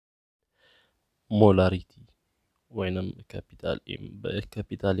ሞላሪቲ ወይንም ካፒታል ኤም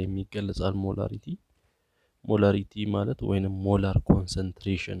በካፒታል ኤም ይገለጻል ሞላሪቲ ማለት ወይንም ሞላር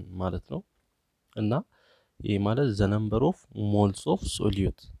ኮንሰንትሬሽን ማለት ነው እና ይሄ ማለት the number of moles of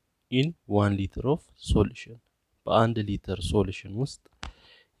solute in 1 liter of solution በአንድ ሊትር ሶሉሽን ውስጥ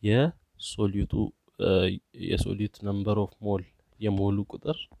የሶሉቱ የሶሉት ነምበር ኦፍ ሞል የሞሉ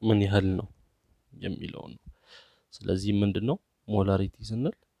ቁጥር ምን ያህል ነው የሚለው ነው ስለዚህ ምንድነው ሞላሪቲ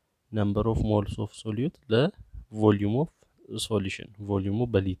ስንል number of moles of solute ለቮሊዩም ኦፍ ሶሉሽን ቮሊዩሙ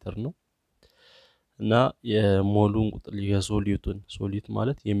በሊትር ነው እና የሞሉን ቁጥር የሶሉቱን ሶሉት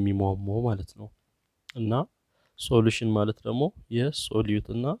ማለት የሚሟሟው ማለት ነው እና ሶሉሽን ማለት ደግሞ የሶሉት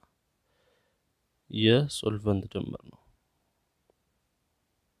እና የሶልቨንት ድምር ነው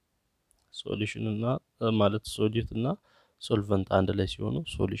ሶሉሽን እና ማለት ሶሉት እና ሶልቨንት አንድ ላይ ሲሆኑ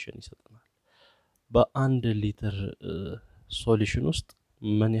ሶሉሽን ይሰጠናል በአንድ ሊትር ሶሉሽን ውስጥ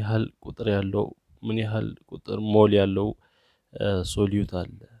ምን ያህል ቁጥር ሞል ያለው ሶሉት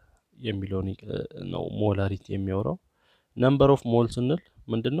አለ የሚለው ነው ሞላሪቲ የሚያወራው ነምበር ኦፍ ሞልስ ስንል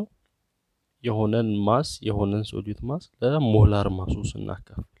ምንድነው የሆነን ሶሉት ማስ ለሞላር ማሱ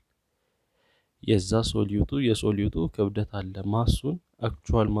ስናካፍል የዛ የሶሉቱ ክብደት አለ ማሱን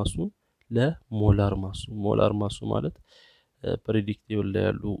አክቹዋል ማሱን ለሞላር ማሱ ማለት ፕሬዲክቲብል ላይ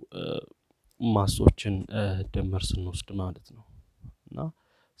ያሉ ማሶችን ደምር ስንወስድ ማለት ነው እና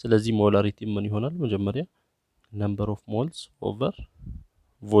ስለዚህ ሞላሪቲ ምን ይሆናል መጀመሪያ number of moles over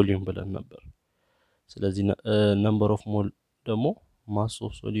volume ብለን ነበር ስለዚህ number of mole ደግሞ mass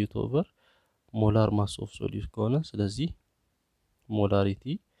of solute over molar mass of solute ከሆነ ስለዚህ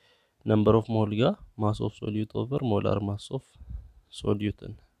molarity number of mole ጋር mass of solute over molar mass of solute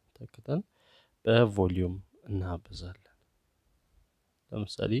ተክተን በቮሊዩም እናበዛለን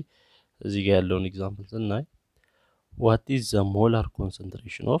ለምሳሌ እዚህ ጋር ያለውን ኤግዛምፕል ስናይ what is the molar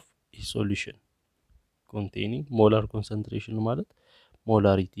concentration of a solution containing molar concentration ማለት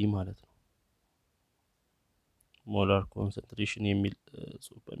molarity ማለት ነው molar concentration የሚል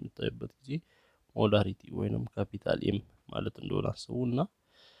ጽሁፍ በሚታይበት ጊዜ molarity ወይንም ካፒታል ኤም ማለት እንደሆነ አስቡና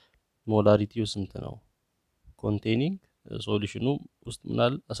ሞላሪቲው ስንት ነው containing ሶሉሽኑ ውስጥ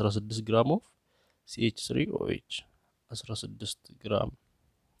ምናል 16 ግራም ኦፍ CH3OH 16 ግራም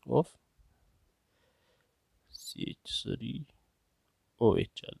ኦፍ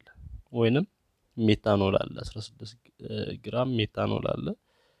CH3OH አለ ወይንም ሜታኖል አለ 16 ግራም ሜታኖል አለ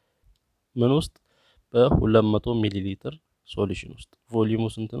ምን ውስጥ በ200 ሚሊ ሊትር ሶሉሽን ውስጥ ቮሊዩሙ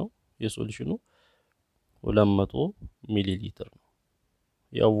ስንት ነው የሶሉሽኑ 200 ሚሊ ሊትር ነው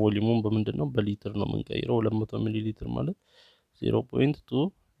ያው ቮሊዩሙን በምንድነው በሊትር ነው የምንቀይረው 200 ሚሊ ሊትር ማለት 0.2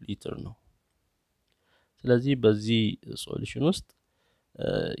 ሊትር ነው ስለዚህ በዚህ ሶሉሽን ውስጥ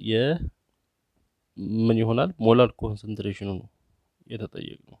ምን ይሆናል ሞላር ኮንሰንትሬሽኑ ነው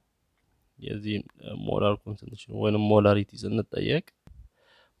የተጠየቀው የዚህ ሞላር ኮንሰንትሬሽን ወይንም ሞላሪቲ ስንጠየቅ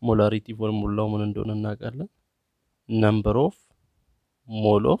ሞላሪቲ ፎርሙላው ምን እንደሆነ እናውቃለን number of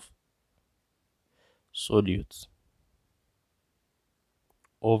mole of solute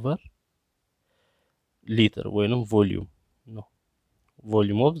over liter ወይንም volume ነው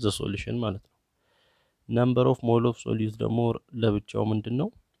volume of the solution ማለት ነው number of mole of solute ደግሞ ለብቻው ምንድነው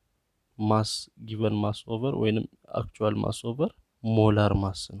mass given mass over ወይንም actual mass over molar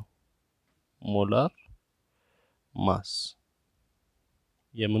mass ነው molar mass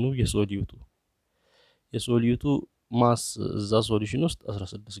የምኑ የሶሉቱ ማስ እዛ ሶሉሽን ውስጥ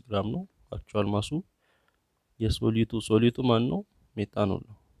 16 ግራም ነው actual ማሱ የሶሉቱ ማን ነው ሜታኖል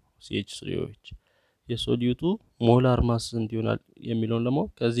ነው CH3OH የሶሉቱ ሞላር ማስ እንት ይሆናል የሚለውን ደግሞ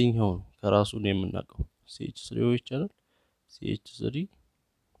ከዚህኛው ከራሱ ነው የምናውቀው CH3OH አይደል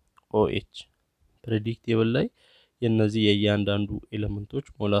CH3OH ፕሬዲክቲብል ላይ የነዚህ የእያንዳንዱ ኤሌመንቶች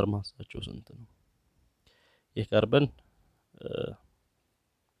ሞላር ማሳቸው ስንት ነው የካርበን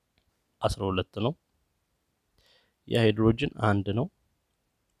 12 ነው የሃይድሮጅን 1 ነው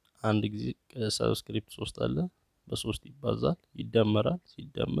አንድ ጊዜ ሰብስክሪፕት 3 አለ በ3 ይባዛል ይደመራል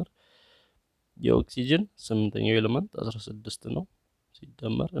ሲደመር የኦክሲጅን 8ኛው ኤሌመንት 16 ነው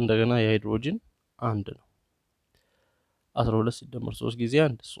ሲደመር እንደገና የሃይድሮጅን 1 ነው 12 ሲደመር 3 ጊዜ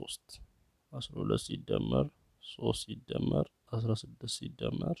 1 3 12 ሲደመር 3 ሲደመር 16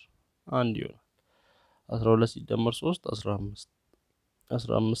 ሲደመር 1 ይሆናል 12 ሲደመር 3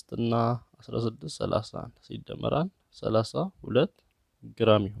 15 እና 16 31 ሲደመር 1 32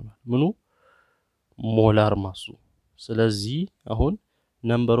 ግራም ይሆናል ምኑ ሞላር ማሱ ስለዚህ አሁን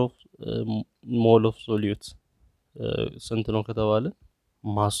number of mole of solute ስንት ነው ከተባለ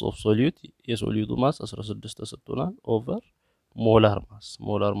mass of solute የሶሉቱ ማስ 16 ተሰጥቶናል ኦቨር ሞላር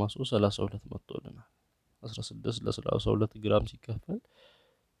ማሱ 32 መጥቶልናል 16 ለ32 ግራም ሲከፈል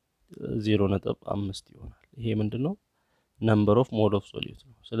 0.5 ይሆናል። ይሄ ምንድነው? number of mole of solute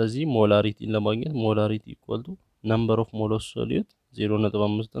ነው። ስለዚህ ሞላሪቲን ለማግኘት ሞላሪቲ ኢኳል ቱ number of mole of solute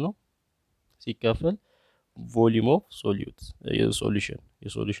 0.5 ነው ሲካፈል volume of solute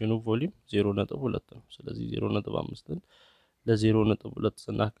የሶሉሽኑ ቮሊዩም 0.2 ነው። ስለዚህ 0.5ን ለ0.2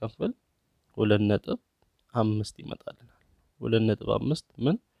 ስናካፍል 2.5 ይመጣልናል። 2.5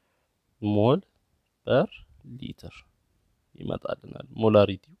 ምን ሞል ፐር ሊትር ይመጣልናል።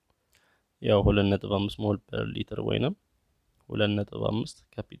 ሞላሪቲው ያው 2.5 ሞል ፐር ሊትር ወይንም 2.5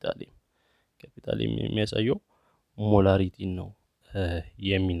 ካፒታል የሚያሳየው ሞላሪቲን ነው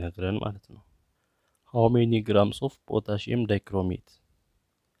የሚነግረን ማለት ነው። How many grams of potassium dichromate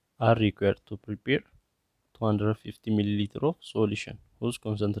are required to prepare 250 milliliter of solution whose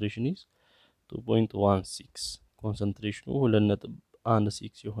concentration is 2.16? concentration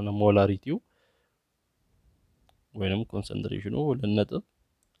 2.16 የሆነ ሞላሪቲው ወይንም concentration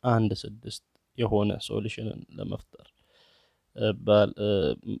 2.16 የሆነ ሶሉሽንን ለመፍጠር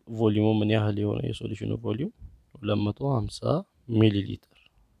ቮሊዩሙ ምን ያህል የሆነ የሶሉሽኑ ቮሊዩም 250 ሚሊ ሊትር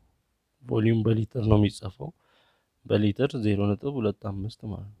ቮሊዩም በሊትር ነው የሚጻፈው በሊትር 0.25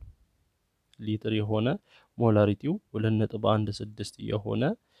 ማለት ነው። ሊትር የሆነ ሞላሪቲው 2.16 የሆነ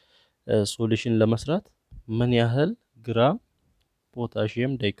ሶሉሽን ለመስራት ምን ያህል ግራም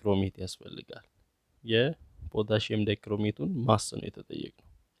ፖታሺየም ዳይክሮሜት ያስፈልጋል? የፖታሺየም ዳይክሮሜቱን ማስ ነው የተጠየቀው።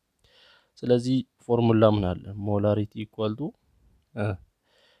 ስለዚህ ፎርሙላ ምን አለ? ሞላሪቲ ኢኳል ቱ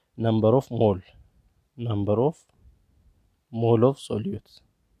number of mole of solute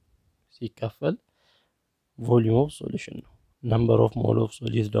ሲካፈል volume of solution ነው። number of mole of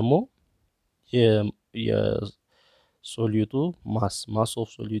solute ደግሞ የሶሉቱ mass of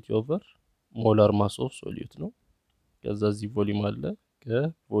solute over molar mass of solute ነው። ከዛ እዚህ ቮሊዩም አለ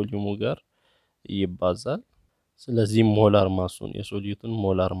ከቮሊዩሙ ጋር ይባዛል። ስለዚህ ሞላር ማሱን የሶሉቱን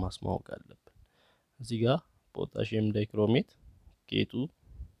ሞላር ማስ ማወቅ አለብን። እዚህ ጋር ፖታሺየም ዳይክሮሜት K2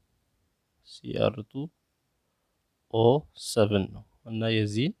 Cr2 O7 ነው እና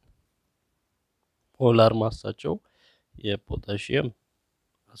የዚህ ሞላር ማሳቸው የፖታሺየም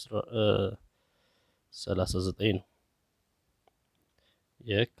 39 ነው።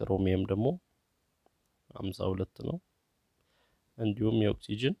 የክሮሚየም ደግሞ 52 ነው። እንዲሁም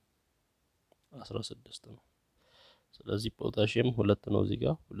የኦክሲጅን 16 ነው። ስለዚህ ፖታሺየም 2 ነው እዚህ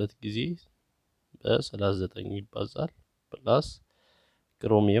ጋር 2 ጊዜ በ39 ይባዛል ፕላስ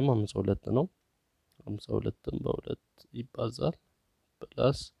ክሮሚየም 52 ነው 52ን በ2 ይባዛል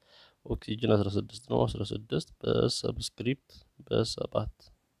ፕላስ ኦክሲጅን 16 ነው 16 በሰብስክሪፕት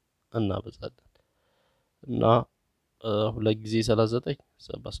በ7 እናበዛለን እና 2 ጊዜ 39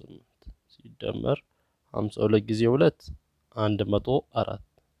 78 ሲደመር 52 ጊዜ 2 104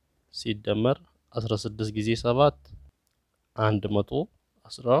 ሲደመር 16 ጊዜ 7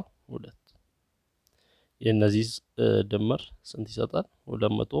 112 የነዚህ ድምር ስንት ይሰጣል?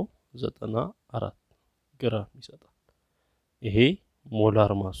 294 ግራም ይሰጣል። ይሄ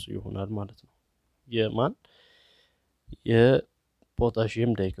ሞላር ማሱ ይሆናል ማለት ነው። የማን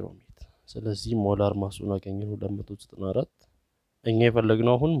የፖታሺየም ዳይክሮሜት። ስለዚህ ሞላር ማሱን አገኘን 294። እኛ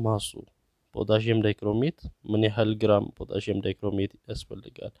የፈለግነው አሁን ማሱ ፖታሺየም ዳይክሮሜት ምን ያህል ግራም ፖታሺየም ዳይክሮሜት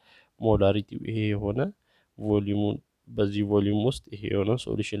ያስፈልጋል? ሞላሪቲው ይሄ የሆነ ቮሊዩሙን በዚህ ቮሊዩም ውስጥ ይሄ የሆነ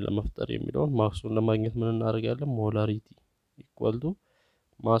ሶሉሽን ለመፍጠር የሚለውን ማሱን ለማግኘት ምን እናደርጋለን? ሞላሪቲ ኢኳል ቱ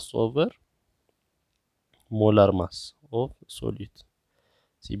ማስ ኦቨር ሞላር ማስ ኦፍ ሶሉት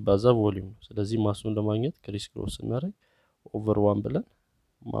ሲባዛ ቮሊዩም ነው። ስለዚህ ማሱን ለማግኘት ክሪስ ክሮስ እናደርግ ኦቨር 1 ብለን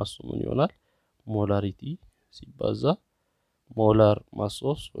ማሱ ምን ይሆናል? ሞላሪቲ ሲባዛ ሞላር ማስ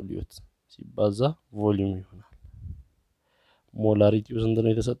ኦፍ ሶሉት ሲባዛ ቮሊዩም ይሆናል። ሞላሪቲው ስንት ነው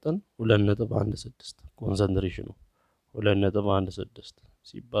የተሰጠን? 2.16 ኮንሰንትሬሽኑ 2.16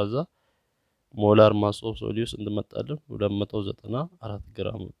 ሲባዛ ሞላር ማስ ኦፍ ሶሉት ስንት መጣልን? 294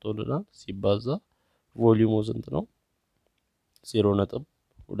 ግራም ወጥቶልናል። ሲባዛ ቮሊዩሙ ስንት ነው?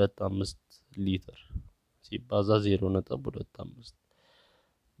 0.25 ሊትር ሲባዛ 0.25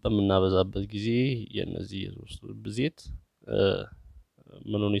 በምናበዛበት ጊዜ የነዚህ የሶስቱ ብዜት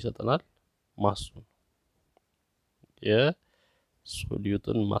ምኑን ይሰጠናል? ማሱን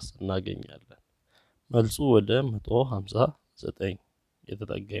የሶሉትን ማስ እናገኛለን። መልሱ ወደ 159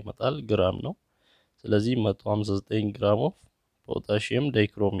 የተጠጋ ይመጣል ግራም ነው። ስለዚህ 159 ግራም ኦፍ ፖታሺየም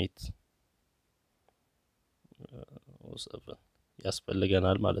ዳይክሮሜት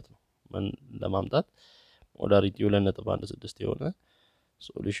ያስፈልገናል ማለት ነው። ምን ለማምጣት ሞላሪቲው 2.16 የሆነ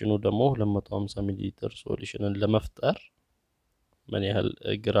ሶሉሽኑ ደግሞ 250 ሚሊ ሊትር ሶሉሽንን ለመፍጠር ምን ያህል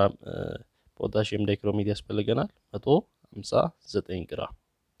ግራም ፖታሺየም ዳይክሮሜት ያስፈልገናል? 159 ግራም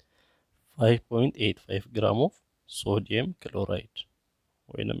 5.85 ግራም ኦፍ ሶዲየም ክሎራይድ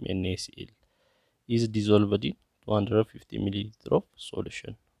ወይንም NaCl is dissolved in 250 milliliter of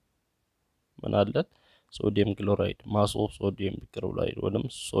solution ምን አለን ሶዲየም ክሎራይድ ማስ ኦፍ ሶዲየም ክሎራይድ ወይንም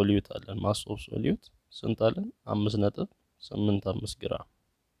ሶሉት አለን ማስ ኦፍ ሶሉት ስንት አለን 5.85 ግራም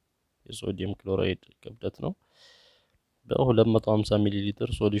የሶዲየም ክሎራይድ ክብደት ነው በ250 ሚሊ ሊትር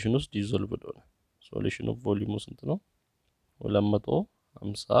ሶሉሽን ውስጥ ዲዞልቭድ ሆነ ሶሉሽኑ ቮሊዩሙ ስንት ነው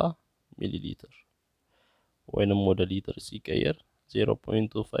 250 ሚሊ ሊትር ወይንም ወደ ሊትር ሲቀየር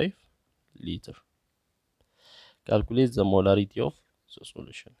 0.25 ሊትር ካልኩሌት ዘ ሞላሪቲ ኦፍ ዘ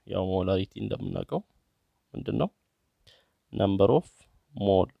ሶሉሽን ያው ሞላሪቲ እንደምናውቀው ምንድነው number of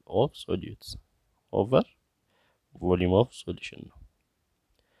mole of solutes over volume of solution ነው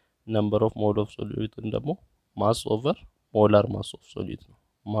number of mole of solute ደግሞ mass over molar mass of solute ነው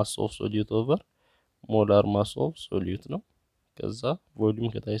mass of solute over molar mass of solute ነው ከዛ ቮሊዩም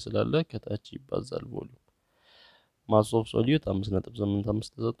ከታይ ስላለ ከታች ይባዛል ቮሊዩም mass of solute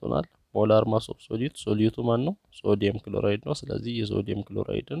 5.85 ተሰጥቶናል molar mass of solute ሶሉቱ ማን ነው ሶዲየም ክሎራይድ ነው ስለዚህ የሶዲየም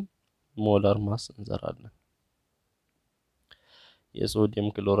ክሎራይድን ሞላር ማስ እንሰራለን የሶዲየም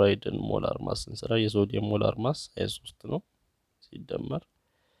ክሎራይድን ሞላር ማስ እንሰራ የሶዲየም ሞላር ማስ 23 ነው ሲደመር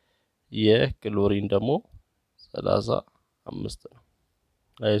የክሎሪን ደግሞ 35 ነው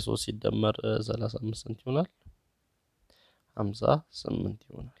 23 ሲደመር 35 ስንት ይሆናል 58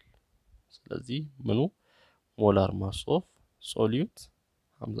 ይሆናል ስለዚህ ምኑ ሞላር ማስ ኦፍ ሶሉት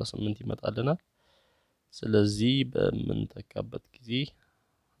 58 ይመጣልናል ስለዚህ በመንተካበት ጊዜ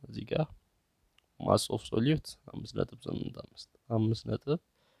እዚህ ጋር mass of solute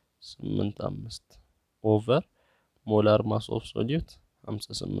 5.85 over molar mass of solute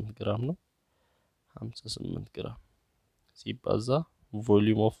 58 ግራም ነው 58 ግራም ሲባዛ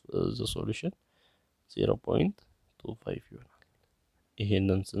volume of the solution 0.25 ይሆናል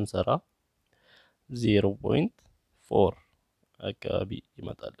ይሄንን ስንሰራ 0.4 አካባቢ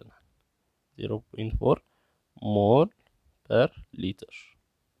ይመጣልናል 0.4 ሞል per liter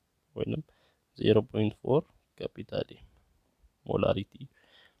ወይንም 0.4 capital ሞላሪቲ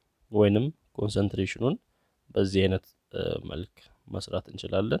ወይንም ኮንሰንትሬሽኑን በዚህ አይነት መልክ መስራት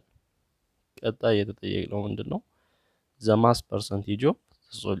እንችላለን ቀጣይ የተጠየቀው ምንድነው the mass percentage of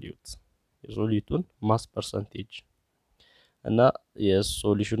the solute የሶሉቱን mass percentage እና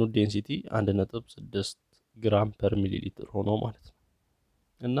የሶሉሽኑ ዴንሲቲ 1.6 ግራም per ሚሊሊትር ሆኖ ማለት ነው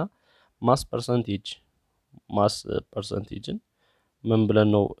እና mass percentageን ምን ብለን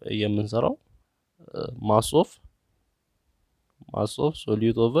ነው የምንሰራው mass of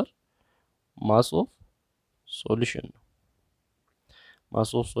solute over mass of solution mass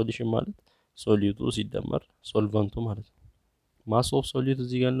of solution ማለት ሶሉቱ ሲደመር ሶልቨንቱ ማለት ነው mass of solute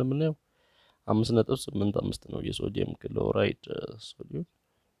እዚህ ጋር እንደምናየው 5.85 ነው የሶዲየም ክሎራይድ ሶሉት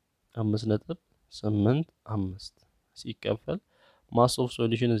 5.85 ሲከፈል mass of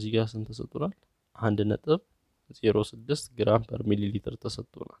solution እዚህ ጋር ስንት ተሰጥቷል 1.06 ግራም per ሚሊሊትር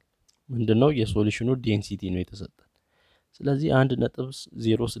ተሰጥቷል ምንድነው የሶሉሽኑ ዴንሲቲ ነው የተሰጠን ስለዚህ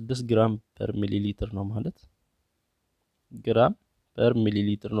 1.06 ግራም per ሚሊሊትር ነው ማለት ግራም per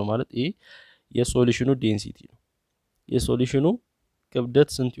ሚሊሊትር ነው ማለት ይሄ የሶሉሽኑ ዴንሲቲ ነው የሶሉሽኑ ክብደት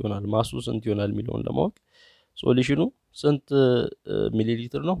ስንት ይሆናል ማሱ ስንት ይሆናል የሚለውን ለማወቅ ሶሉሽኑ ስንት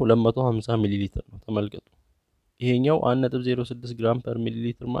ሚሊሊትር ነው 250 ሚሊሊትር ነው ተመልከቱ ይሄኛው 1.06 ግራም per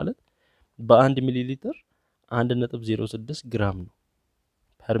ሚሊሊትር ማለት በ1 ሚሊሊትር 1.06 ግራም ነው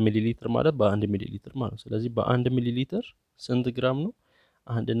per ሚሊሊትር ማለት በ1 ሚሊሊትር ማለት ስለዚህ በ1 ሚሊሊትር ስንት ግራም ነው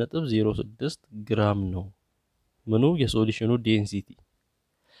 1.06 ግራም ነው ምኑ የሶሉሽኑ ዴንሲቲ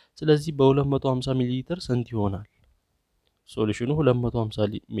ስለዚህ በ250 ሚሊሊትር ስንት ይሆናል ሶሉሽኑ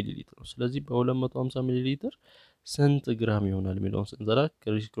 250 ሚሊሊትር ነው ስለዚህ በ250 ሚሊሊትር ስንት ግራም ይሆናል የሚለውን ስንሰራ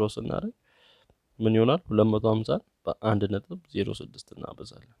ክሪስ ክሮስ እናደርግ ምን ይሆናል 250 በ1.06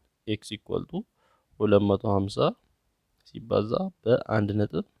 እናበዛለን x = 250 ሲባዛ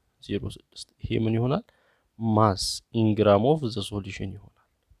በ1.06 ይሄ ምን ይሆናል ማስ ኢን ግራም ኦፍ ዘ ሶሉሽን ይሆናል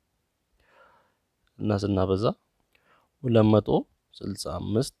እና ስናበዛ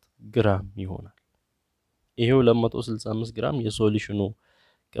 265 ግራም ይሆናል ይሄ 265 ግራም የሶሉሽኑ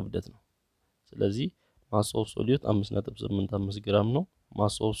ክብደት ነው ስለዚህ ማስ ኦፍ ሶሉት 5.85 ግራም ነው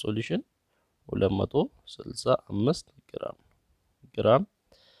ማስ ኦፍ ሶሉሽን 265 ግራም ግራም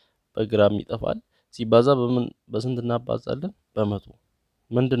በግራም ይጠፋል ሲባዛ በስንት እናባዛለን በመቶ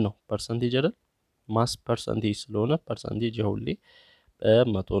ምንድነው ፐርሰንቴጅ አይደል ማስ ፐርሰንቴጅ ስለሆነ ፐርሰንቴጅ ሁሌ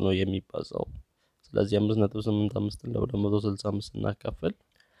በመቶ ነው የሚባዛው ስለዚህ 5.85 ለ265 እናካፈል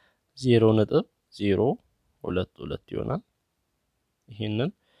 0.022 ይሆናል ይሄንን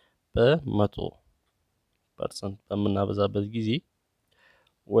በ100% በመናበዛበት ጊዜ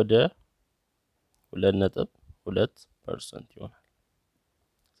ወደ 2.2% ይሆናል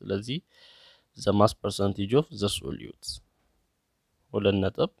ስለዚህ the mass percentage of the solutes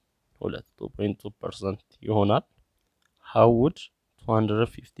 2.2% ይሆናል how would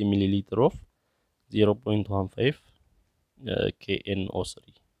 250 milliliter of 0.15 KNO3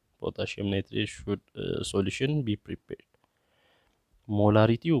 potassium nitrate should solution be prepared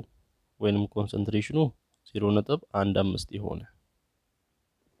molarity ወይንም ኮንሰንትሬሽኑ 0.15 ይሆነ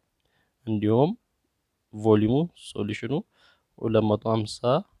እንዲሁም ቮሊዩሙ ሶሉሽኑ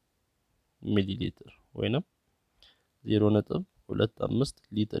 250 ሚሊ ሊትር ወይንም 0.25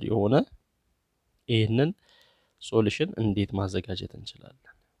 ሊትር የሆነ ይሄንን ሶሉሽን እንዴት ማዘጋጀት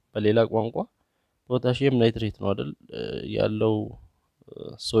እንችላለን በሌላ ቋንቋ ፖታሺየም ናይትሬት ነው አይደል ያለው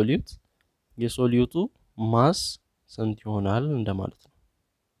ሶሉት የሶሉቱ ማስ ስንት ይሆናል እንደማለት ነው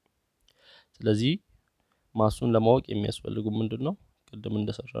ስለዚህ ማሱን ለማወቅ የሚያስፈልጉ ምንድነው ቅድም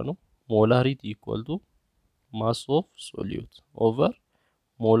እንደሰራ ነው molarity equal to mass of solute over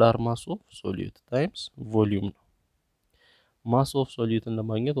molar mass of solute times volume ነው mass of solute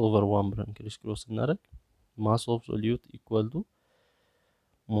ለማግኘት over 1 ብለን ክሪስ ክሮስ እናደርግ mass of solute equal to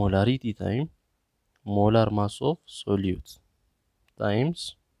molarity time molar mass of solute times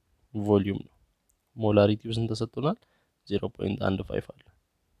volume ነው molarity ስንት ተሰጥቶናል 0.15 አለ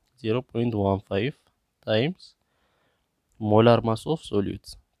 0.15 times molar mass of solute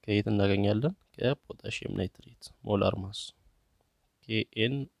ከየት እናገኛለን ከፖታሺየም ናይትሬት molar mass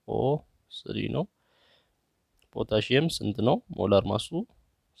KNO3 ነው ፖታሺየም ስንት ነው molar mass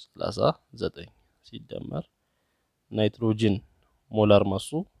 39 ሲደመር ናይትሮጅን molar mass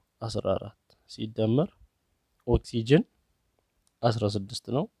 14 ሲደመር ኦክሲጅን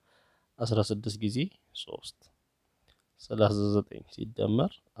 16 ነው 16 ጊዜ 3 39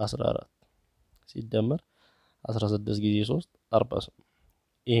 ሲደመር 14 ሲደመር 16 ጊዜ 3 48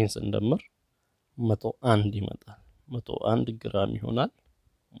 ይሄን ስንደምር 101 ይመጣል 101 ግራም ይሆናል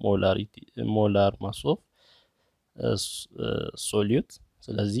ሞላሪቲ ሞላር ማስ ኦፍ ሶሉት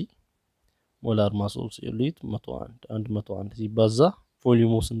ስለዚህ ሞላር ማስ ኦፍ ሶሉት 101 ሲባዛ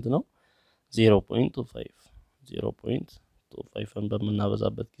ቮሊዩሙ ስንት ነው 0.25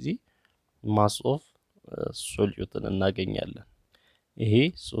 በመናበዛበት ጊዜ ማስ ኦፍ ሶሉትን እናገኛለን ይሄ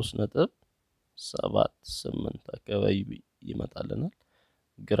 3.78 አካባቢ ይመጣልናል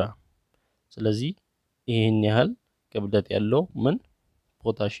ግራም ስለዚህ ይሄን ያህል ክብደት ያለው ምን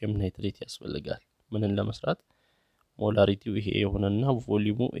ፖታሺየም ናይትሬት ያስፈልጋል ምንን ለመስራት ሞላሪቲው ይሄ የሆነና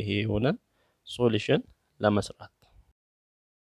ቮሊዩሙ ይሄ የሆነ ሶሉሽን ለመስራት